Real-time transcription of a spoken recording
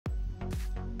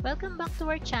Welcome back to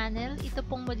our channel. Ito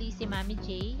pong muli si Mami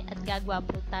J at gagawa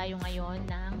po tayo ngayon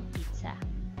ng pizza.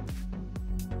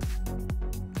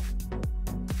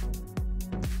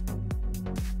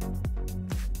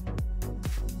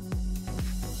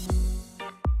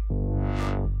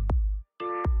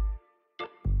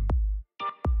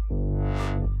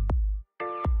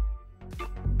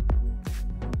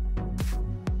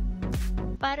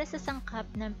 Para sa sangkap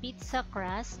ng pizza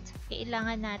crust,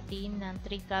 kailangan natin ng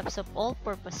 3 cups of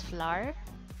all-purpose flour,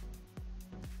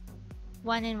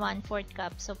 1 1/4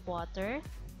 cups of water,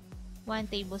 1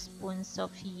 tablespoon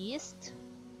of yeast,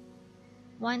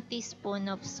 1 teaspoon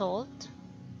of salt,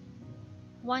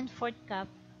 1/4 cup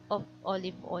of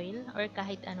olive oil or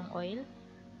kahit anong oil,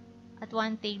 at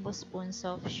 1 tablespoon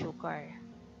of sugar.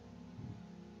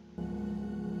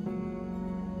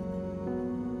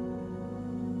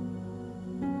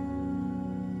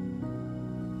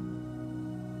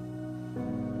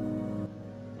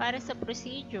 Para sa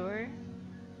procedure,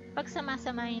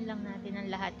 pagsamasamahin lang natin ang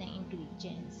lahat ng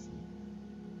ingredients.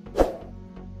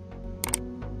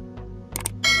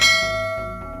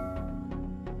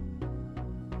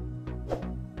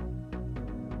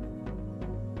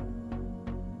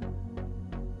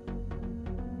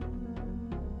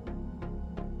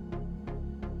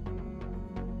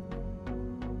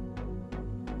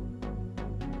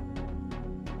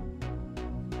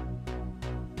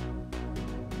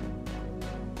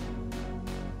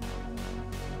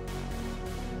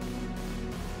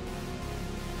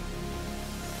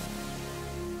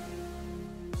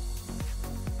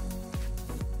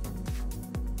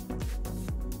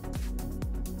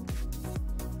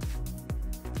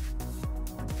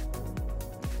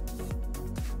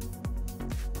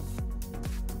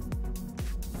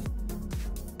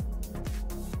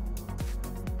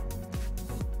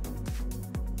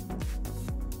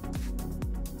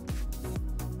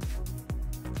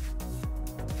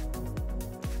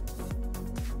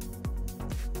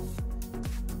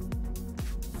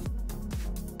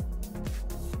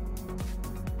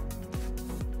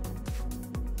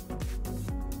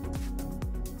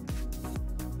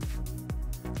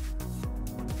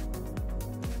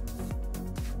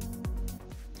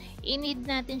 I-knead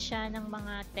natin siya ng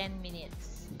mga 10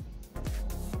 minutes.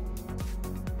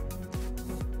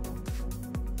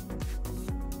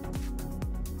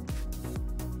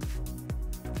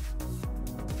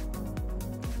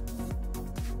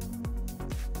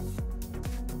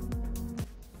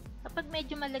 Kapag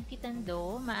medyo malagkit ang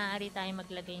dough, maaari tayong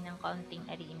maglagay ng kaunting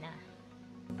harina.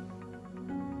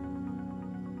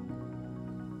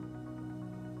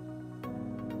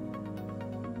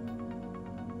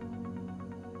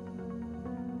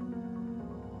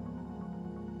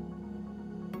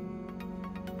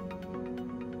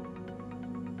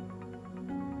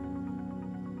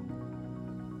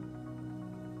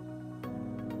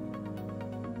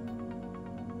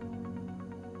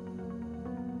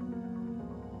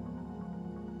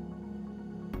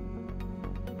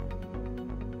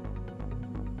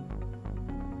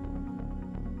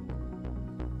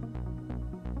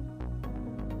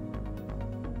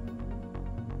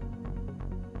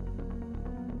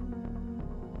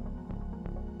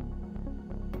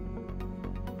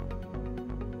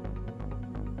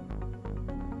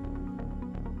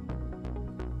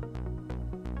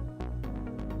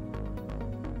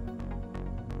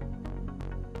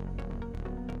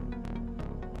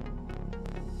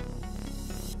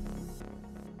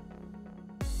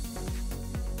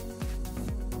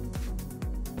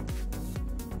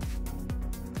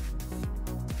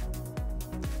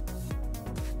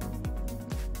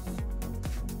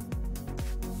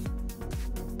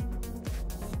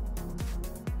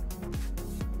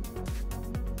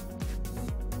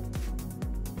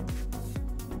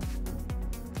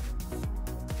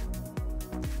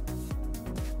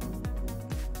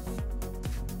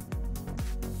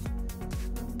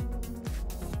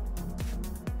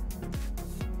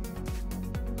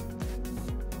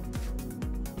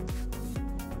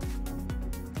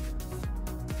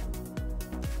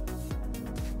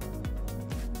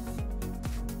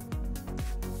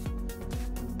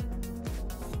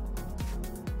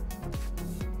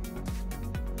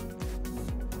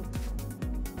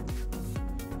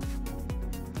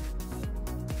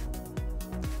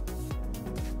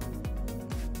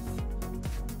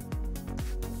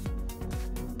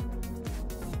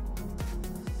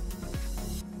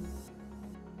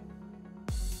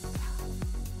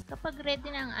 Kapag ready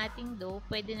na ang ating dough,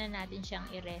 pwede na natin siyang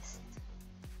i-rest.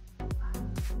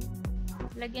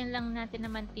 Lagyan lang natin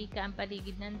ng mantika ang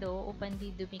paligid ng dough upang di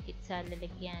dumikit sa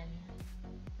lalagyan.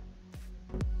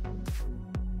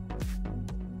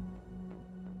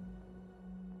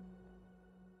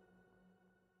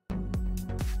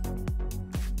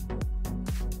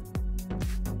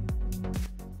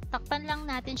 Takpan lang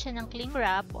natin siya ng cling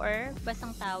wrap or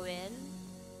basang towel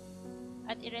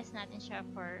at i-rest natin siya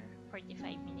for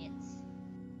 45 minutes.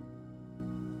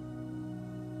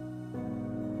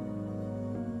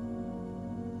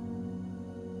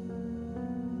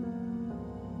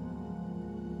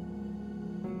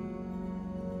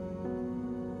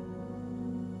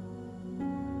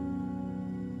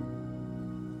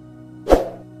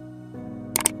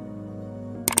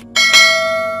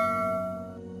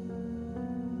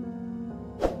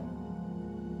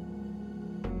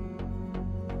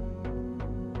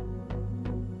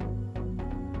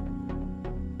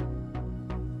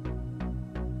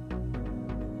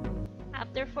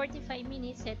 After 45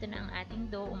 minutes, ito na ang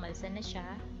ating dough. Umalsa na siya.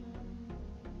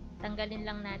 Tanggalin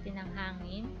lang natin ang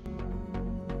hangin.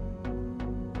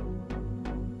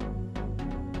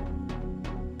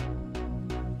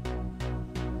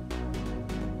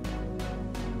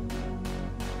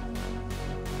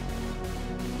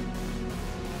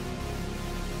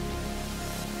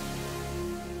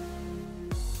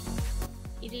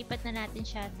 Ilipat na natin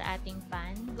siya sa ating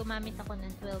pan. Gumamit ako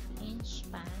ng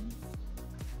 12-inch pan.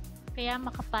 Kaya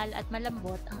makapal at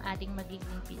malambot ang ating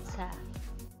magiging pizza.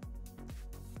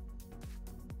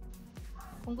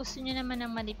 Kung gusto niyo naman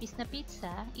ng manipis na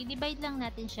pizza, i-divide lang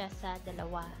natin siya sa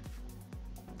dalawa.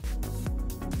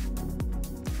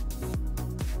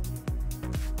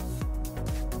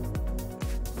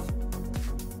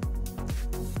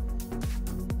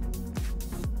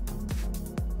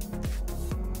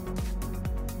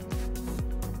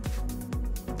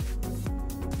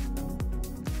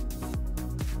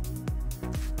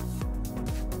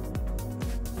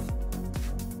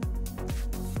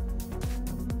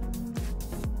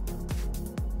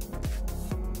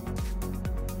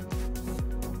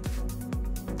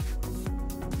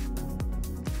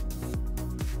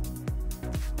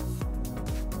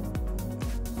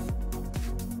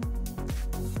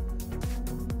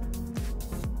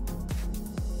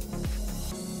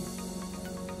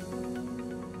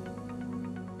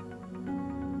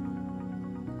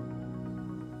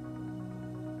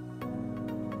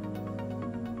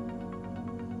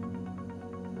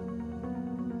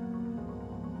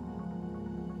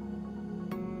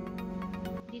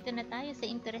 Dito na tayo sa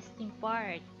interesting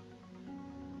part.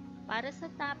 Para sa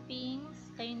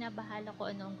toppings, kayo na bahala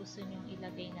kung ano ang gusto nyong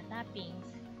ilagay na toppings.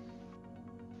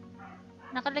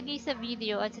 Nakalagay sa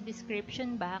video at sa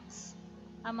description box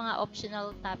ang mga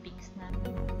optional toppings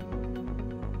namin.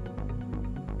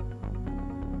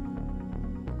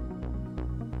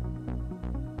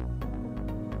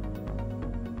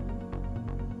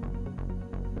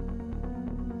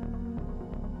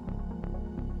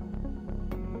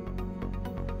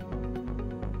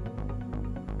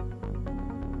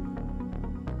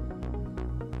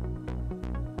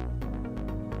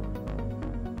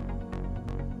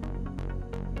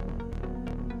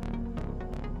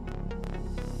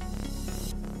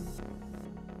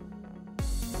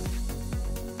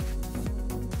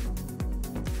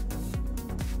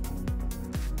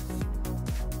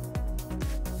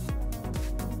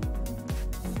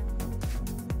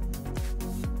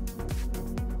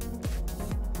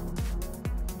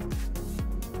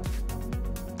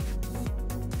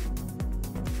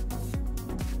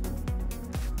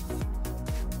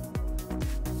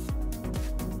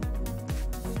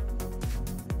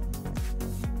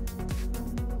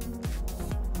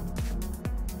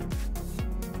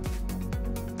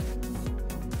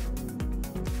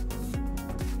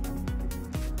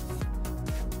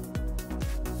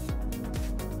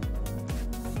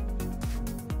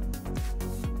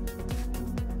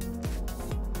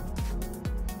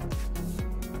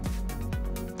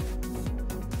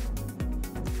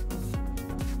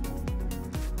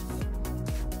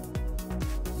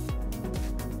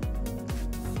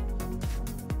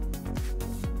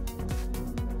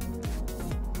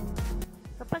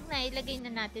 Kapag nailagay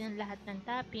na natin ang lahat ng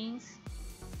toppings,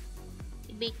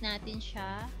 i-bake natin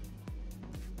siya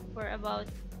for about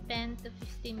 10 to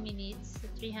 15 minutes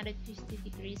sa 350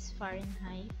 degrees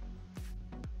Fahrenheit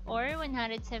or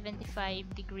 175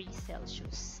 degrees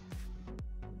Celsius.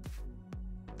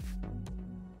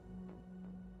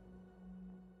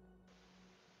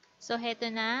 So, heto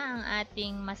na ang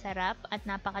ating masarap at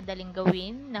napakadaling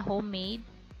gawin na homemade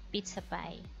pizza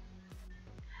pie.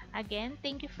 Again,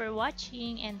 thank you for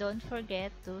watching and don't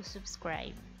forget to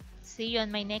subscribe. See you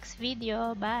on my next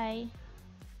video. Bye!